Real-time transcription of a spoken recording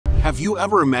Have you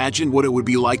ever imagined what it would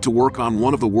be like to work on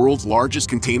one of the world's largest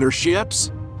container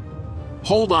ships?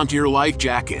 Hold on to your life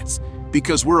jackets,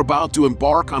 because we're about to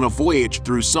embark on a voyage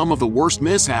through some of the worst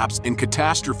mishaps and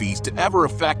catastrophes to ever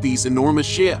affect these enormous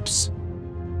ships.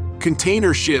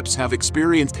 Container ships have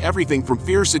experienced everything from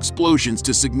fierce explosions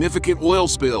to significant oil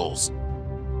spills.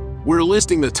 We're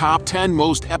listing the top 10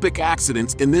 most epic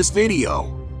accidents in this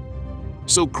video.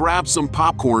 So grab some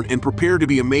popcorn and prepare to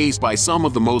be amazed by some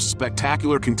of the most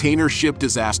spectacular container ship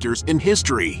disasters in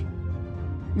history.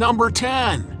 Number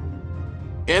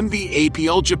 10.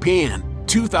 𝗦𝗡𝗢𝗚𝗔𝗡𝗙 Japan,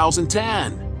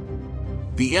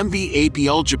 2010. The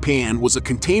𝗦𝗡𝗢𝗚𝗔𝗡𝗙 Japan was a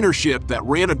container ship that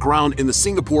ran aground in the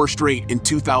Singapore Strait in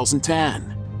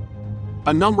 2010.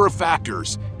 A number of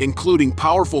factors, including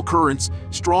powerful currents,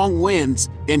 strong winds,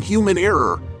 and human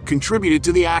error, contributed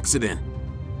to the accident.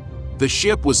 The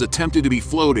ship was attempted to be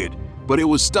floated, but it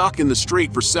was stuck in the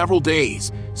strait for several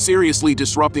days, seriously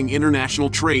disrupting international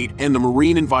trade and the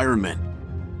marine environment.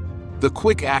 The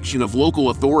quick action of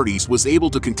local authorities was able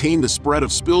to contain the spread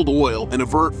of spilled oil and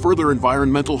avert further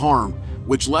environmental harm,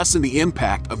 which lessened the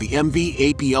impact of the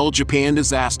𝗦𝗡𝗢𝗚𝗔𝗡𝗙 Japan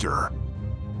disaster.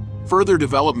 Further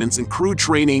developments in crew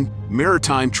training,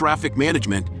 maritime traffic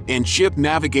management, and ship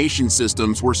navigation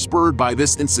systems were spurred by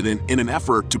this incident in an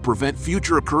effort to prevent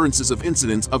future occurrences of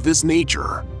incidents of this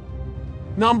nature.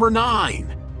 Number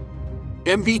 9.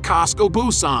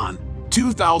 𝗦𝗡𝗙𝗡𝗧,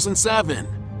 2007.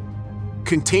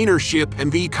 Container ship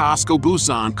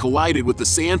𝗦𝗡𝗙𝗡𝗧 collided with the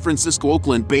San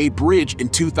Francisco-Oakland Bay Bridge in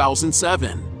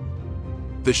 2007.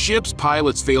 The ship's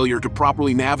pilot's failure to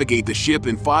properly navigate the ship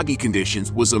in foggy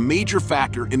conditions was a major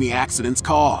factor in the accident's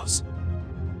cause.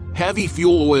 Heavy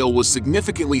fuel oil was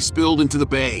significantly spilled into the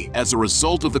bay as a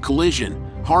result of the collision,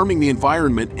 harming the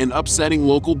environment and upsetting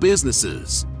local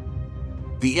businesses.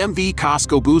 The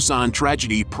𝗦𝗡𝗙𝗡𝗧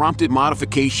tragedy prompted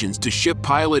modifications to ship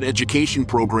pilot education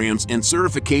programs and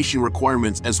certification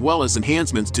requirements, as well as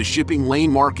enhancements to shipping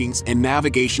lane markings and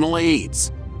navigational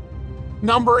aids.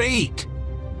 Number 8.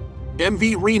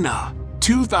 𝗦𝗛𝗡𝗦𝗧,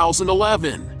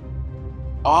 2011.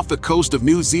 Off the coast of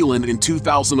New Zealand in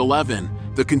 2011,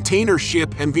 the container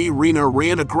ship 𝗦𝗛𝗡𝗦𝗧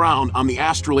ran aground on the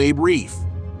𝗟𝗔𝗡𝗪 Reef.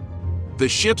 The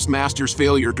ship's master's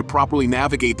failure to properly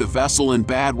navigate the vessel in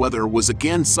bad weather was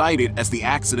again cited as the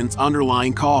accident's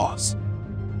underlying cause.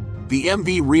 The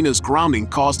𝗦𝗛𝗧 grounding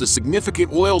caused a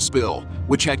significant oil spill,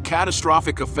 which had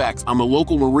catastrophic effects on the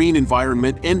local marine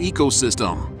environment and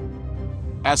ecosystem.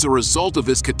 As a result of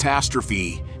this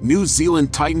catastrophe, New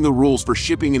Zealand tightened the rules for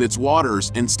shipping in its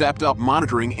waters and stepped up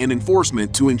monitoring and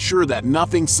enforcement to ensure that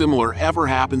nothing similar ever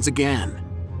happens again.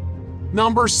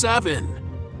 Number 7.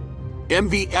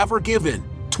 𝗦𝗦𝗡𝗙𝗡𝗦,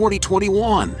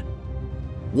 2021.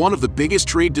 One of the biggest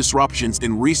trade disruptions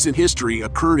in recent history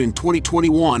occurred in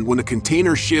 2021 when a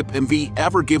container ship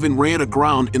𝗦𝗦𝗡𝗙𝗡 ran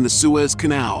aground in the Suez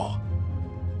Canal.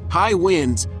 High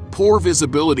winds, poor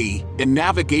visibility, and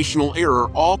navigational error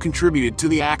all contributed to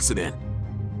the accident.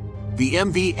 The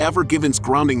𝗦𝗡𝗡𝗙𝗡𝗙's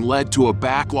grounding led to a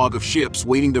backlog of ships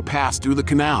waiting to pass through the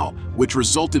canal, which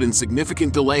resulted in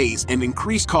significant delays and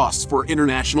increased costs for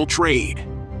international trade.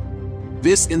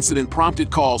 This incident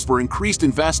prompted calls for increased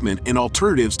investment in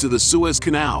alternatives to the Suez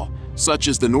Canal, such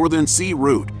as the Northern Sea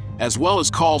Route, as well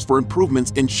as calls for improvements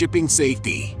in shipping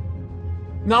safety.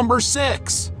 Number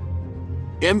 6.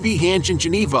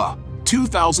 𝗦𝗛𝗡𝗔𝗡𝗙,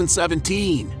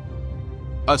 2017.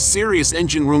 A serious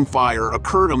engine room fire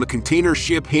occurred on the container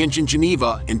ship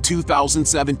𝗛𝗔𝗔𝗡𝗑 in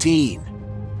 2017.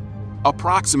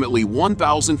 Approximately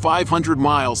 1,500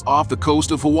 miles off the coast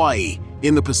of Hawaii,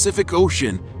 in the Pacific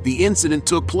Ocean, the incident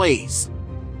took place.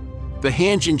 The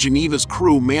𝗛𝗔𝗔𝗡𝗑's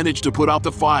crew managed to put out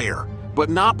the fire, but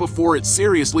not before it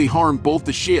seriously harmed both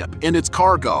the ship and its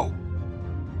cargo.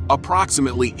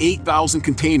 Approximately 8,000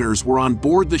 containers were on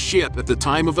board the ship at the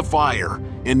time of the fire,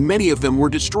 and many of them were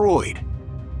destroyed.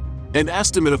 An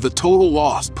estimate of the total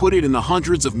loss put it in the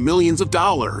hundreds of millions of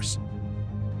dollars.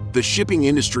 The shipping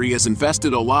industry has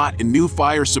invested a lot in new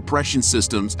fire suppression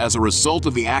systems as a result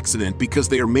of the accident because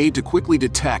they are made to quickly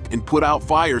detect and put out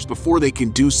fires before they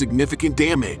can do significant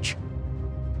damage.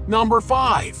 Number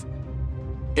 5.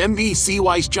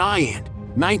 𝗦𝗡𝗙𝗧𝗏𝗡,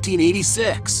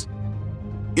 1986.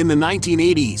 In the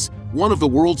 1980s, one of the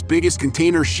world's biggest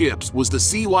container ships was the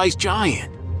𝗍𝗏𝗏𝗏.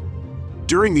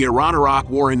 During the Iran-Iraq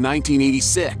War in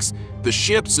 1986, the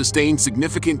ship sustained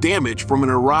significant damage from an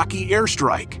Iraqi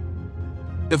airstrike.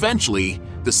 Eventually,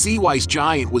 the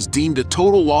𝗍𝗏𝗏𝗏 was deemed a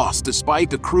total loss despite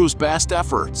the crew's best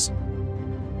efforts.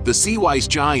 The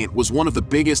𝗍𝗏𝗏𝗏 was one of the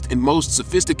biggest and most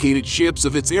sophisticated ships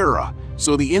of its era,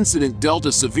 so the incident dealt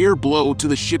a severe blow to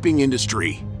the shipping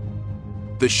industry.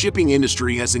 The shipping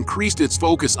industry has increased its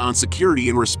focus on security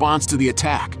in response to the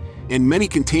attack, and many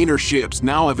container ships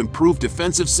now have improved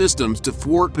defensive systems to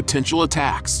thwart potential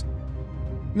attacks.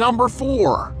 Number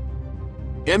 4.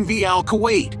 MV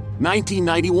Al-Kuwait,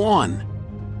 1991.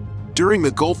 During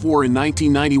the Gulf War in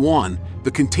 1991,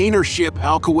 the container ship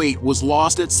Al-Kuwait was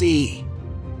lost at sea.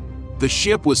 The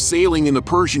ship was sailing in the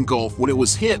Persian Gulf when it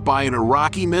was hit by an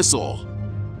Iraqi missile.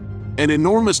 An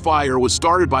enormous fire was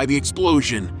started by the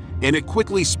explosion, and it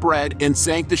quickly spread and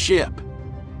sank the ship.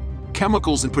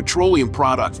 Chemicals and petroleum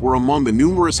products were among the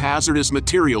numerous hazardous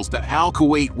materials that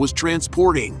Al-Kuwait was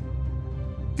transporting.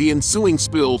 The ensuing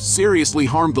spill seriously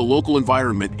harmed the local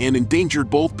environment and endangered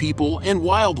both people and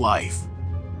wildlife.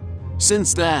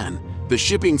 Since then, the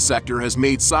shipping sector has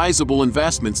made sizable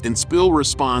investments in spill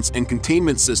response and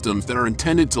containment systems that are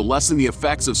intended to lessen the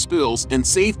effects of spills and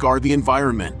safeguard the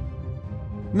environment.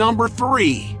 Number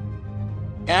 3.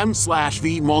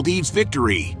 𝗦𝗛𝗢𝗦𝗧 Maldives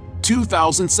Victory,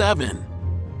 2007.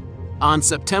 On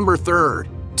September 3,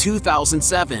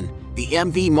 2007, the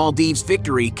MV Maldives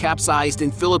Victory capsized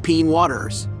in Philippine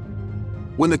waters.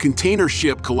 When the container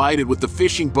ship collided with the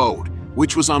fishing boat,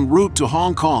 which was en route to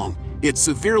Hong Kong, it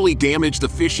severely damaged the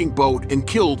fishing boat and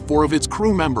killed 4 of its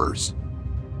crew members.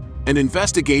 An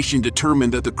investigation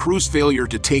determined that the crew's failure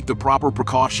to take the proper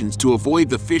precautions to avoid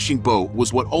the fishing boat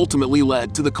was what ultimately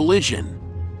led to the collision.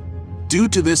 Due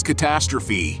to this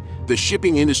catastrophe, the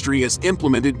shipping industry has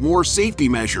implemented more safety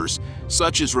measures,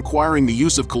 such as requiring the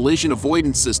use of collision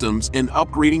avoidance systems and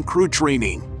upgrading crew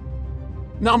training.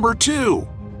 Number 2.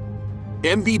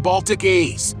 MV Baltic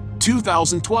Ace,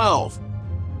 2012.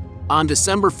 On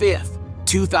December 5,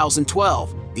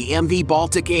 2012, the MV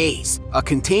Baltic Ace, a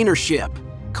container ship,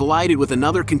 collided with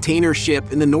another container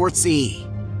ship in the North Sea.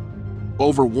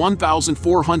 Over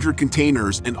 1,400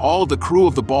 containers and all of the crew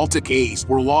of the Baltic Ace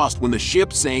were lost when the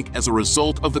ship sank as a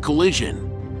result of the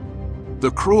collision.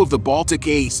 The crew of the Baltic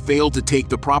Ace failed to take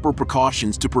the proper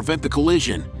precautions to prevent the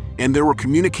collision, and there were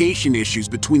communication issues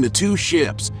between the 2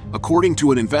 ships, according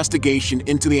to an investigation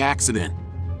into the accident.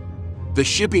 The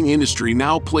shipping industry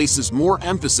now places more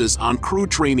emphasis on crew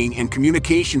training and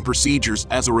communication procedures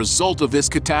as a result of this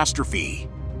catastrophe.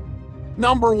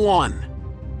 Number 1.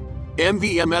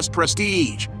 MV MS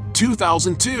Prestige,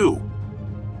 2002.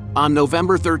 On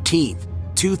November 13,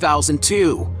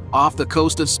 2002, off the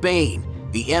coast of Spain,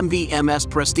 the MV MS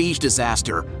Prestige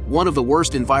disaster, one of the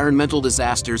worst environmental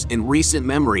disasters in recent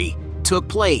memory, took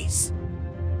place.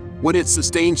 When it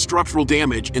sustained structural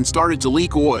damage and started to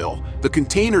leak oil, the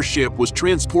container ship was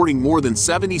transporting more than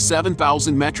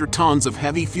 77,000 metric tons of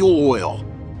heavy fuel oil.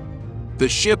 The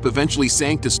ship eventually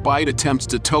sank despite attempts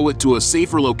to tow it to a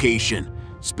safer location,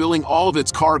 spilling all of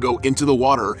its cargo into the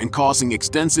water and causing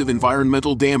extensive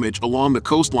environmental damage along the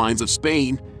coastlines of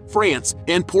Spain, France,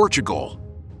 and Portugal.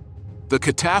 The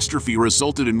catastrophe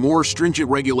resulted in more stringent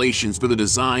regulations for the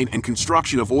design and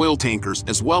construction of oil tankers,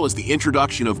 as well as the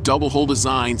introduction of double-hull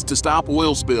designs to stop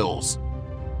oil spills.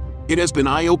 It has been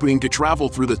eye-opening to travel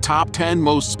through the top 10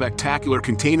 most spectacular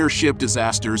container ship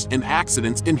disasters and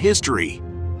accidents in history.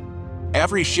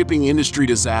 Every shipping industry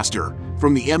disaster,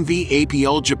 from the MV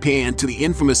APL Japan to the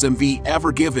infamous MV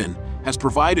Ever Given, has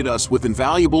provided us with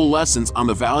invaluable lessons on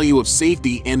the value of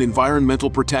safety and environmental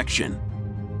protection.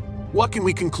 What can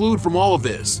we conclude from all of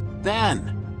this,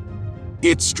 then?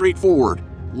 It's straightforward.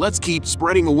 Let's keep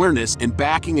spreading awareness and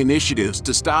backing initiatives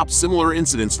to stop similar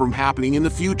incidents from happening in the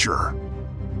future.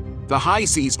 The high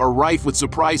seas are rife with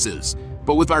surprises,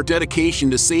 but with our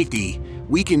dedication to safety,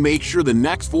 we can make sure the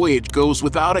next voyage goes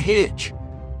without a hitch.